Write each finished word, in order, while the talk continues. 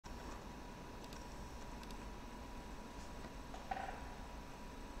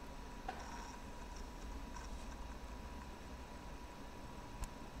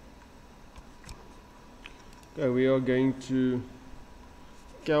Okay, we are going to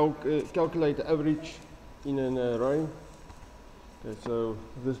calculate the average in an array. Okay, so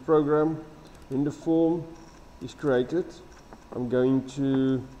this program, when the form is created, I'm going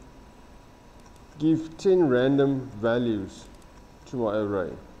to give 10 random values to my array,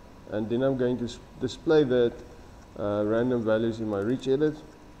 and then I'm going to display that random values in my reach edit.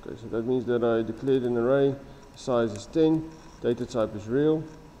 Okay, so that means that I declared an array, size is 10, data type is real.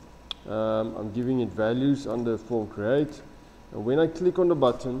 I'm giving it values under form create, and when I click on the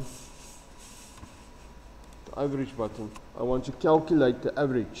button, the average button, I want to calculate the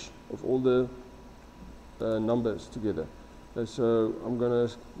average of all the numbers together. Okay, so I'm going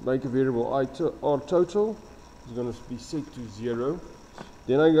to make a variable r total. It's going to be set to 0.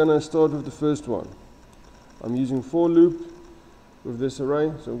 Then I'm going to start with the first one. I'm using for loop with this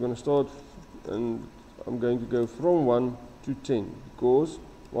array, so I'm going to start and I'm going to go from 1 to 10 because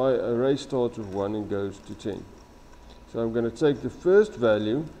my array starts with 1 and goes to 10. So I'm going to take the first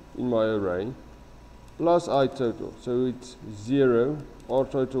value in my array plus I total. So it's 0. R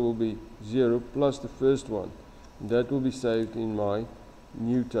total will be 0 plus the first one. And that will be saved in my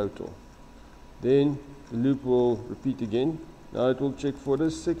new total. Then the loop will repeat again. Now it will check for the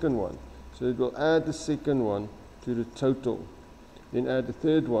second one. So it will add the second one to the total. Then add the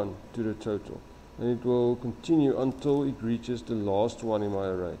third one to the total. And it will continue until it reaches the last one in my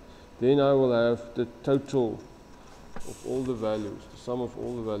array. Then I will have the total of all the values, the sum of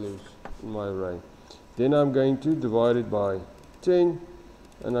all the values in my array. Then I'm going to divide it by 10,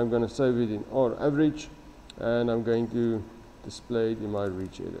 and I'm going to save it in R average, and I'm going to display it in my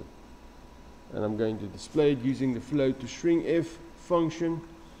reach edit. And I'm going to display it using the float to string f function,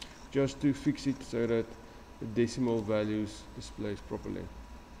 just to fix it so that the decimal values displays properly.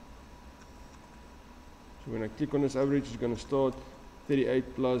 So when I click on this average, it's going to start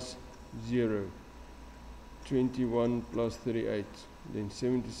 38 plus 0, 21 plus 38, then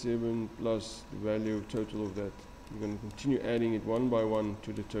 77 plus the value total of that. You're going to continue adding it one by one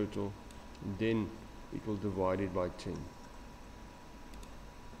to the total, and then it will divide it by 10.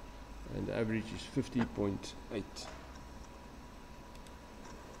 And the average is 50.8.